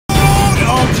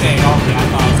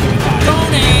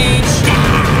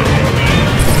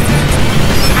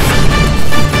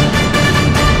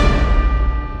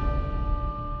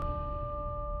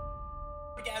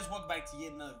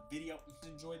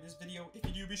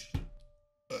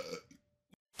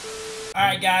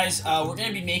Alright guys, we're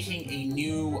gonna be making a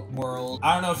new world.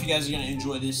 I don't know if you guys are gonna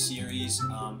enjoy this series,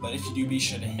 but if you do, be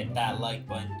sure to hit that like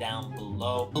button down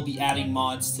below. We'll be adding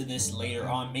mods to this later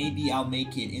on. Maybe I'll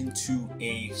make it into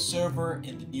a server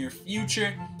in the near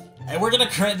future. And we're gonna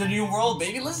create the new world,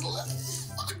 baby.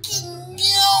 Let's fucking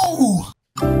go!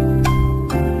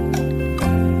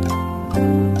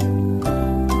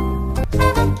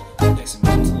 Takes a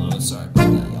minute to load. Sorry about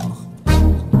that, y'all.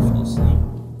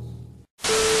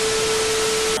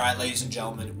 Alright, ladies and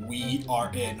gentlemen, we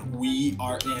are in the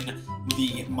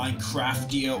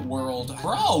Minecraftia world.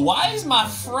 Bro, why is my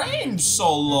frame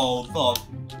so low? The fuck?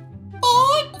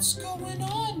 What's going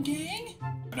on, gang? I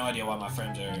have no idea why my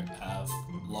frames are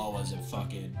low as a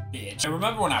fucking bitch. I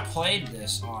remember when I played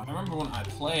this on,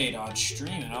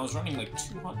 stream and I was running like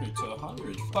 200 to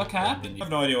 100. Fuck happened? I have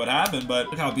no idea what happened, but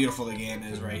look how beautiful the game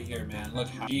is right here, man. Look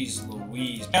how, jeez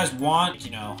Louise. If you guys want,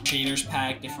 you know, shaders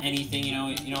pack, different anything, you know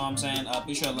what I'm saying?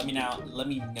 Be sure to let me know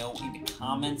in the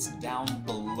comments down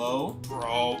below.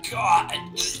 Bro, God.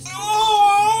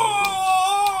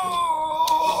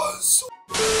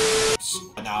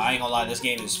 Nah, I ain't gonna lie, this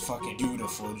game is fucking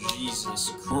beautiful.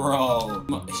 Jesus, bro.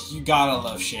 You gotta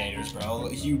love shaders, bro.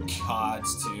 You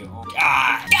gods to. Oh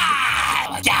God. God!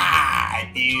 Oh my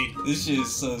God, dude. This shit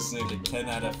is so sick. Like 10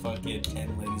 out of fucking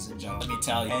 10, ladies and gentlemen. Let me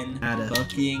tell you. 10 out of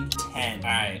fucking 10.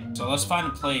 Alright, so let's find a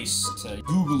place to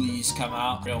googlies come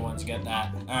out. Real ones get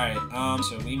that. Alright,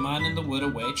 so we mining the wood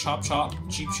away. Chop, chop.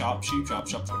 Cheap chop, cheap chop,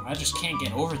 chop, chop. I just can't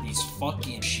get over these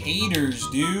fucking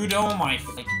shaders, dude. Oh my,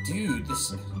 like, dude,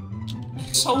 this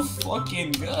so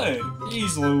fucking good.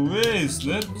 Jeez Louise,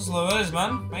 dude. This Louise,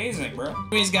 man. Amazing, bro.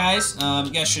 Anyways, guys,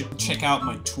 you guys should check out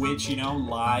my Twitch, you know,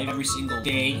 live every single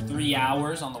day, 3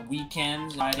 hours on the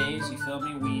weekends, Fridays, you feel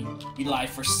me? We live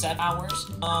for 7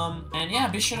 hours. And yeah,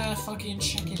 be sure to fucking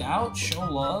check it out, show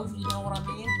love, you know what I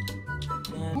mean?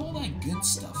 And all that good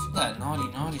stuff, that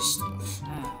naughty stuff.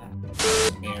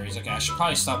 Berries. Okay, I should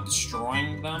probably stop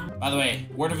destroying them. By the way,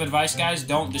 word of advice, guys,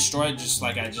 don't destroy it just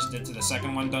like I just did to the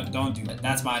second one. Don't do that.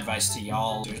 That's my advice to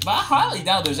y'all. But I highly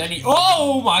doubt there's any—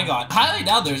 oh my God! I highly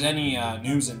doubt there's any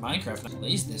news in Minecraft that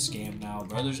plays this game now,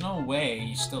 bro. There's no way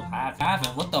you still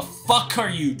haven't. What the fuck are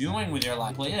you doing with your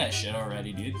life? Play that shit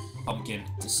already, dude. Pumpkin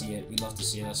to see it. We'd love to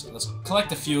see it. Let's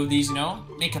collect a few of these, you know?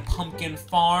 Make a pumpkin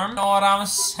farm. You know what I'm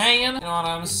saying? You know what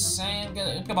I'm saying?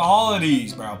 Pick up all of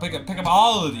these, bro. Pick up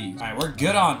all of these. Alright, we're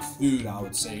good on food, I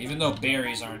would say. Even though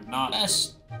berries are not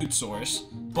best food source.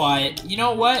 But you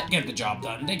know what? Get the job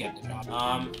done. They get the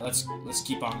job. Let's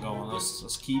keep on going.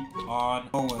 Let's keep on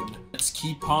going. Let's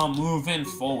keep on moving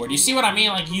forward. You see what I mean?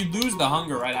 Like, you lose the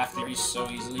hunger right after you so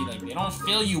easily. Like, they don't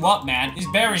fill you up, man.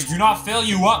 These berries do not fill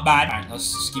you up, man. Alright,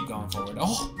 let's just keep going forward.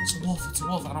 Oh, it's a wolf. It's a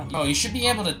wolf. I don't— oh, you should be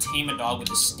able to tame a dog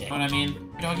with a stick. You know what I mean?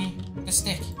 Doggy, the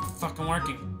stick. It's fucking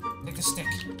working. Take the stick.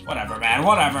 Whatever, man.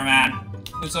 Whatever, man.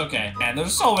 It's okay. Man,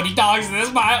 there's so many dogs in this,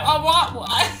 but I want one.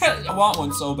 I want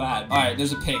one so bad. Alright,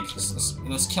 there's a pig.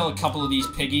 Let's kill a couple of these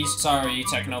piggies. Sorry,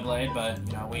 Technoblade, but,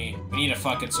 you know, we need to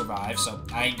fucking survive, so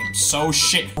I am so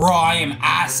shit. Bro, I am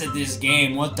ass at this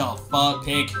game. What the fuck?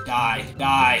 Pig, die.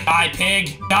 Die. Die,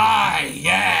 pig. Die.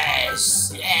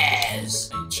 Yes.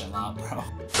 Yes. Hey, chill out, bro.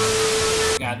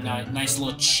 Got a nice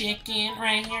little chicken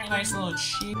right here. Nice little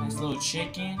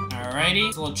chicken. Alrighty.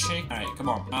 Nice little chicken. Alright, come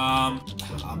on. Oh,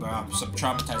 bro, I'm so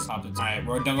traumatized. Alright,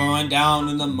 we're going down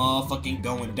in the motherfucking,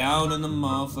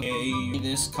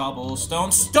 this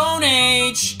cobblestone Stone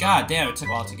Age. God damn, it took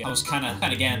a while to get. I was kind of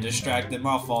getting distracted.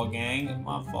 My fault, gang.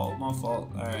 My fault.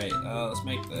 Alright, let's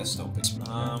make this. Well,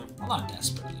 not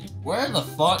desperately. Where the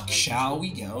fuck shall we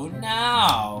go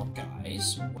now,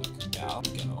 guys? Where shall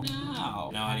we go now?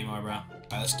 No anymore, bro.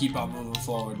 Alright, let's keep on moving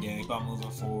forward, gang. Keep on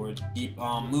moving forward. Keep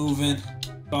on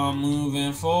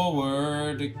moving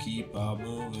forward.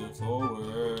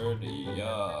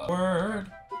 Yeah.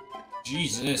 Word.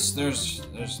 Jesus, there's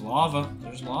lava.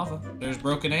 There's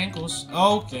broken ankles.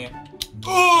 Okay.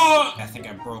 I think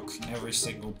I broke every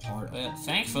single part. But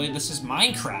thankfully, this is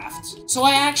Minecraft, so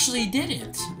I actually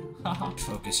didn't.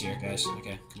 Focus here, guys.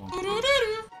 Okay, come on.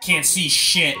 Can't see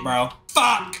shit, bro.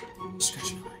 Fuck.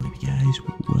 Scratch my leg. Guys,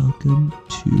 welcome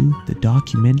to the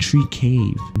documentary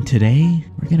cave. And today,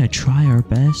 we're gonna try our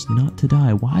best not to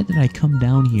die. Why did I come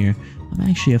down here? I'm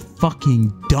actually a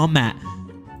fucking dumbass.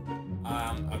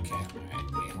 Okay.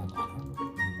 Alright, wait, hold on.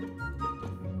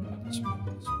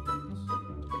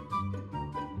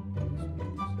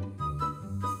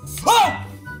 Oh!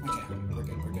 Okay, we're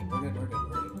good.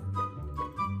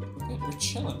 We're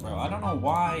chilling, bro. I don't know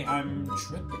why I'm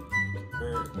tripping.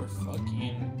 We're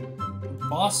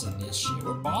bossing this shit.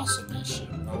 We're bossing this shit,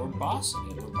 bro. We're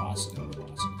bossing it.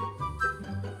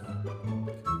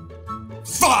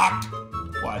 Fuck!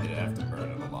 Why did I have to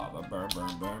burn in the lava? Burn,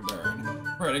 burn, burn, burn.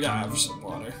 Alright, I gotta have some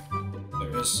water.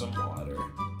 There is some water.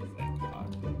 Thank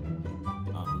God.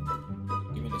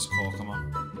 Give me this coal, come on.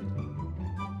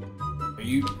 Are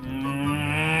you...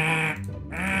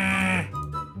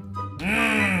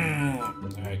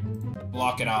 Alright.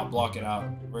 Block it out, block it out.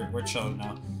 We're chilling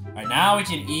now. Alright, now we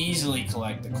can easily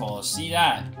collect the coal. See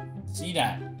that? See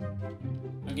that?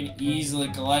 I can easily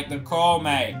collect the coal,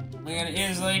 mate. We can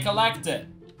easily collect it.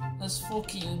 Let's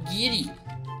fucking get it.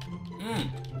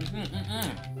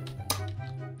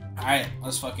 Alright,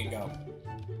 let's fucking go.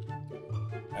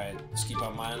 Alright, let's keep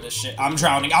on mining this shit. I'm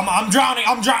drowning. I'm drowning.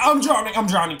 I'm drowning. I'm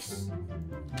drowning.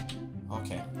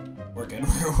 Okay, we're good.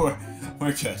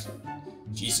 We're good.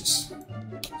 Jesus.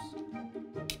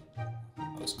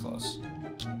 That was close.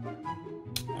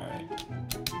 Alright.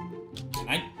 Can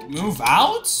I move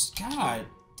out? God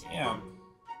damn.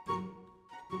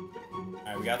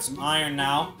 Alright, we got some iron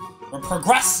now. We're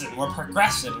progressing. We're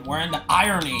progressing. We're in the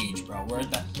Iron Age, bro. We're in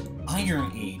the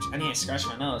Iron Age. I need to scratch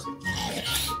my nose.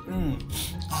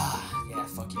 Yeah,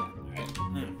 fuck yeah. Alright.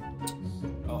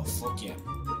 Oh, fuck yeah.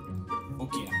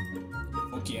 Fuck yeah.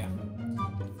 Fuck yeah.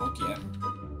 Fuck yeah.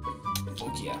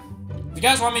 Fuck yeah. If you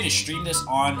guys want me to stream this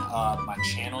on my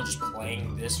channel, just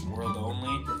playing this world only,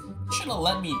 you should have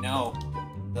let me know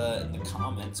in the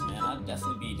comments, man. I'd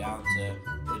definitely be down to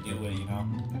do it, you know.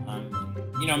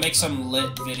 You know, make some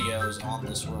lit videos on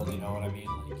this world, you know what I mean?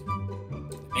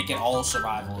 Like, make it all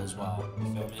survival as well. You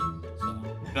feel me? So,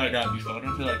 I feel like that'd be fun. I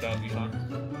feel like that'd be fun.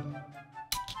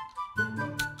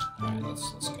 Alright,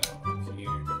 let's go up here.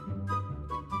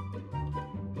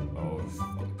 Oh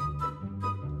fuck.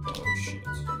 Oh shit.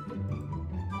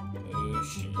 Oh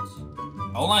shit.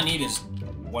 All I need is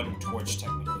one torch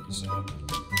technically, so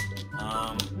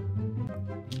alright.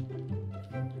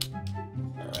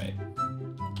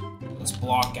 Let's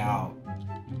block out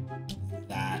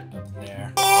that up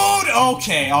there. Oh,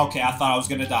 okay, okay, I thought I was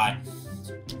gonna die.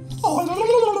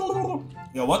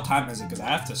 Yo, what time is it? Because I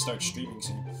have to start streaming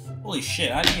soon. Holy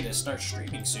shit, I need to start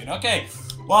streaming soon. Okay,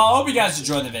 well, I hope you guys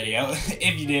enjoyed the video.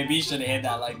 If you did, be sure to hit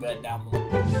that like button down below.